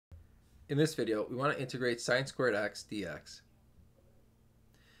In this video, we want to integrate sine squared x dx.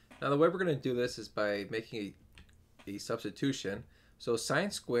 Now the way we're going to do this is by making a substitution. So sine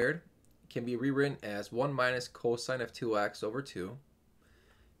squared can be rewritten as 1 minus cosine of 2x over 2.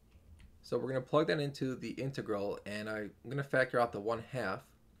 So we're going to plug that into the integral, and I'm going to factor out the 1/2.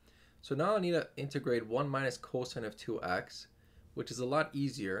 So now I need to integrate 1 minus cosine of 2x, which is a lot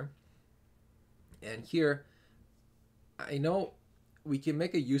easier. And here, I know we can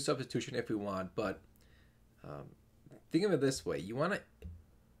make a u substitution if we want, but think of it this way. You want to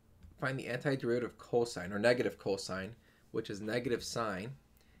find the antiderivative of cosine, or negative cosine, which is negative sine.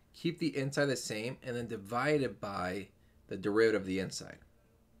 Keep the inside the same, and then divide it by the derivative of the inside.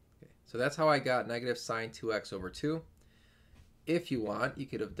 Okay. So that's how I got negative sine 2x over 2. If you want, you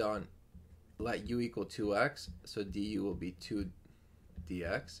could have done let u equal 2x, so du will be 2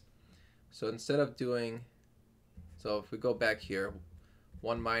 dx. So instead of doing, so if we go back here,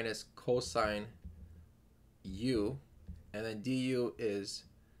 1 minus cosine u, and then du is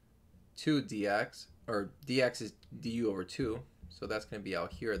 2 dx, or dx is du over 2, so that's going to be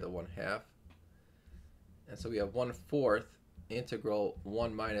out here, the 1/2. And so we have 1/4 integral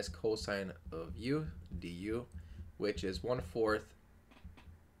 1 minus cosine of u du, which is 1/4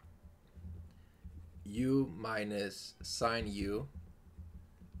 u minus sine u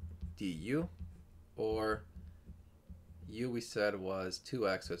du, or u we said was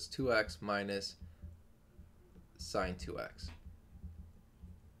 2x, so it's 2x minus sine 2x.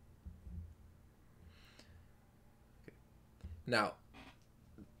 Okay. Now,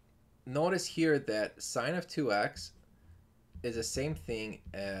 notice here that sine of 2x is the same thing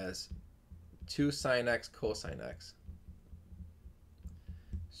as 2 sine x cosine x.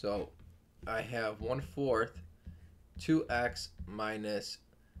 So I have 1/4 2x minus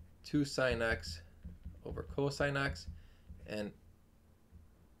 2 sine x over cosine x, and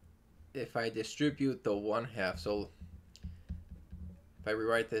if I distribute the 1/2, so if I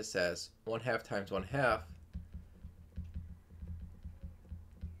rewrite this as 1/2 times 1/2,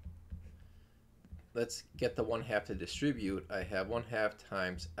 let's get the 1/2 to distribute. I have 1/2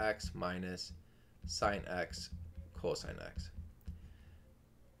 times x minus sine x cosine x.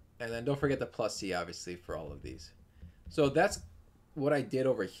 And then don't forget the plus c, obviously, for all of these. So that's what I did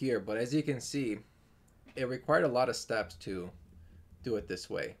over here, but as you can see, it required a lot of steps to do it this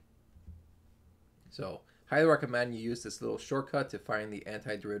way. So highly recommend you use this little shortcut to find the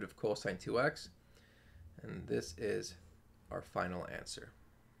antiderivative of cosine 2x, and this is our final answer.